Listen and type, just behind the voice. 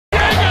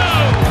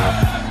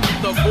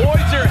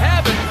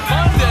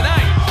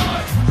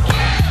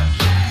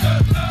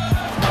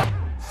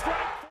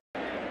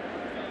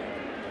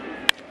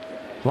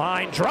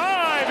Line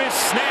drive is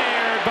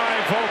snared by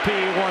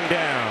Volpe, one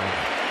down.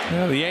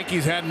 Yeah, the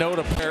Yankees had no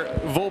to pair.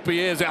 Volpe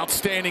is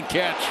outstanding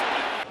catch.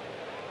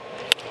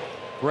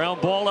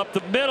 Ground ball up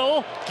the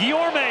middle.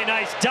 Guillorme,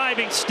 nice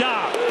diving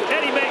stop.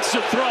 And he makes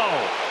the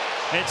throw.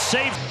 It's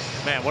safe.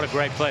 Man, what a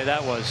great play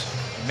that was.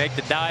 Make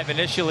the dive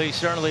initially,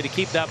 certainly to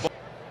keep that ball.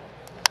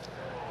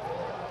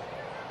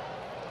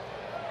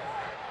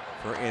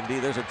 For Indy,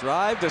 there's a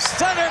drive to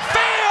center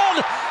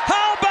field.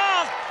 How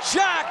about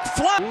Jack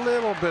Fly? A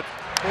little bit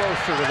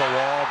closer to the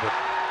wall, but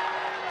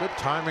good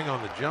timing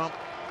on the jump.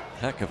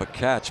 Heck of a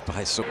catch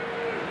by Altuve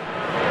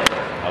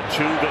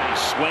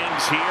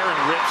swings here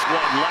and rips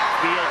one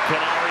left field.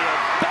 Canario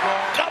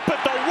back up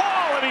at the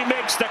wall, and he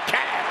makes the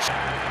catch.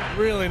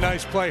 Really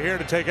nice play here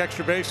to take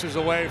extra bases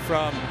away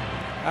from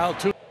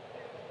Altuve.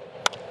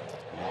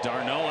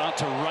 Darno out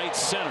to right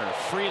center.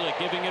 Frelick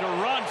giving it a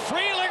run.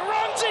 Frelick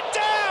runs it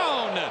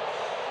down.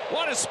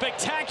 What a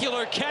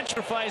spectacular catch.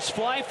 Sacrifice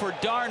fly for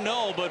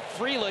Darno, but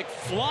Frelick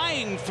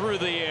flying through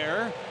the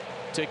air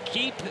to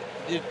keep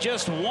it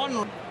just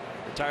one.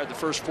 Retired the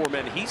first four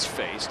men he's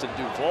faced, and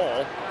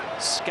Duvall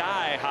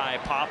sky high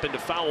pop into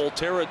foul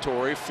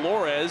territory.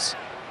 Flores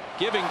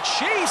giving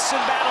chase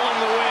and battling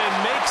the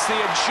wind makes the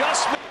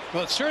adjustment.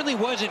 Well, it certainly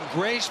wasn't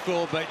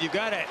graceful, but you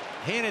got to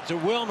hand it to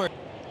Wilmer.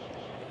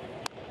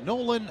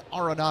 Nolan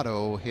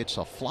Arenado hits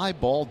a fly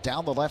ball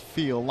down the left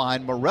field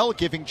line. Morel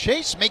giving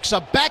chase, makes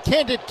a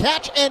backhanded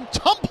catch and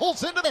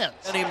tumbles into the end.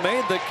 And he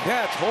made the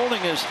catch,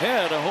 holding his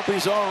head. I hope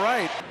he's all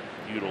right.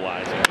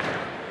 Utilizing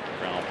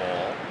ground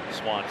ball.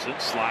 Swanson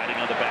sliding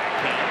on the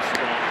backhand.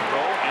 Strong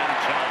throw and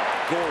John.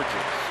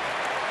 Gorgeous.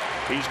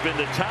 He's been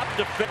the top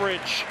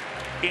defense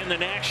in the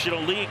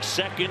National League,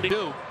 second.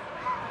 Out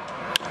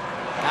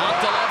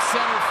to left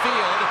center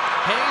field.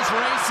 Hayes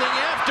racing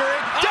after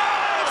it.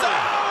 Dives! Oh,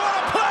 what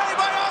a play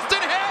by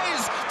Austin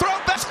Hayes! Throw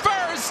back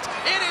first.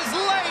 It is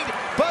late,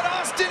 but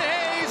Austin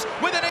Hayes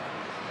with an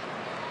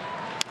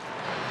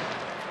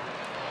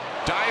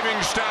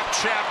Diving stop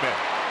Chapman.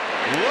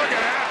 Look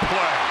at that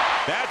play.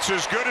 That's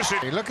as good as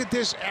it. Look at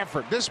this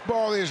effort. This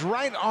ball is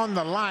right on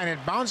the line.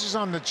 It bounces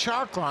on the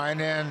chalk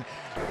line, and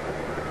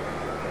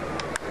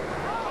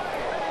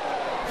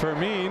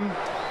Fermin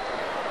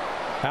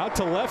out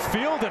to left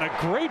field, and a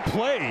great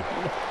play.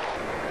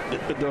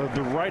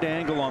 The right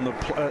angle on the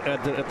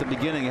at the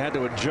beginning, had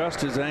to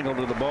adjust his angle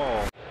to the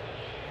ball.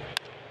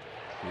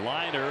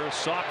 Liner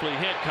softly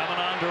hit, coming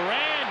on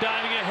Duran,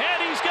 diving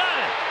ahead. He's got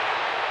it.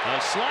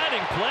 A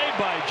sliding play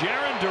by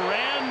Jaron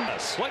Duran.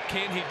 What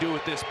can he do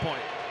at this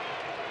point?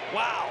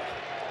 Wow.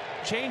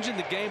 Changing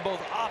the game, both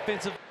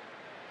offensive.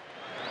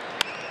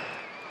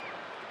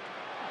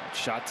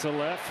 Shot to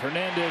left.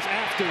 Hernandez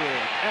after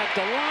it. At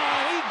the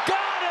line. He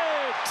got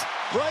it!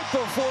 Right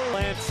before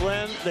Lance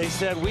Lynn, they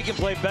said we can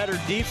play better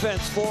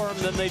defense for him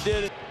than they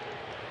did.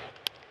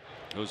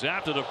 Goes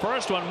after the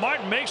first one.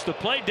 Martin makes the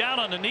play down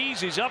on the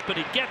knees. He's up and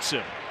he gets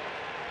him.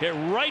 Hit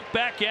right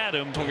back at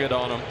him. Don't get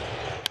on him.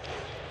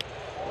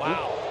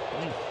 Wow.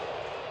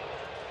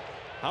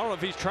 I don't know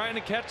if he's trying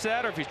to catch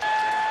that or if he's.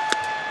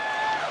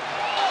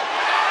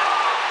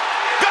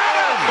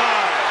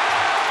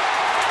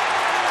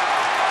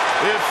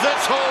 If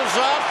this holds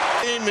up,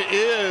 game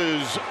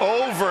is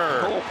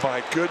over. Oh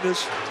my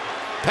goodness.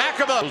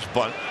 Packabo's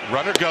bunt.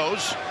 Runner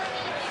goes.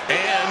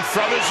 And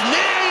from his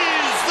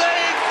knees,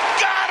 they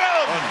got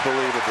him!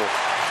 Unbelievable.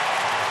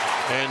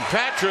 And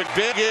Patrick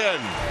big in.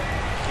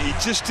 He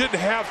just didn't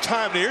have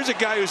time. Here's a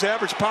guy whose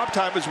average pop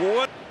time is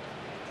one.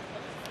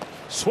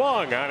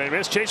 Swung on and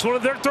missed. Chase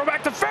wanted their throw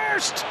back to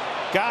first.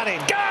 Got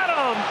him. Got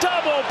him.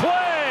 Double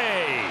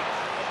play.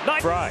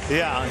 Nice fry.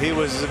 Yeah, he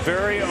was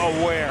very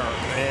aware,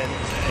 and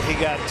he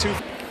got two.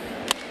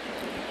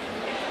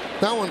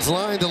 That one's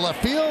lined to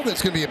left field.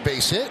 It's going to be a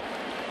base hit.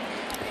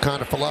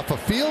 Conafalafa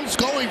Fields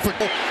going for,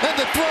 and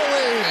the throw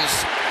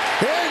is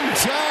in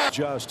time.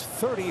 Just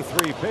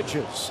 33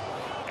 pitches.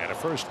 And a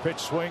first pitch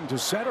swing to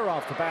center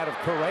off the bat of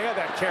Correa.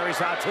 That carries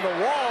out to the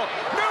wall.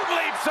 Newt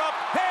leaps up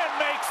and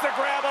makes the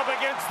grab up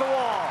against the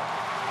wall.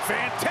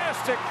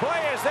 Fantastic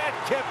play as that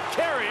kept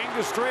carrying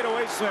to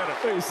straightaway center.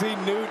 You see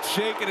Newt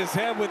shaking his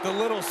head with a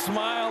little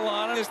smile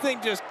on it. This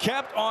thing just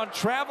kept on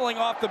traveling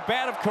off the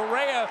bat of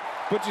Correa,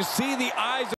 but you see the eyes.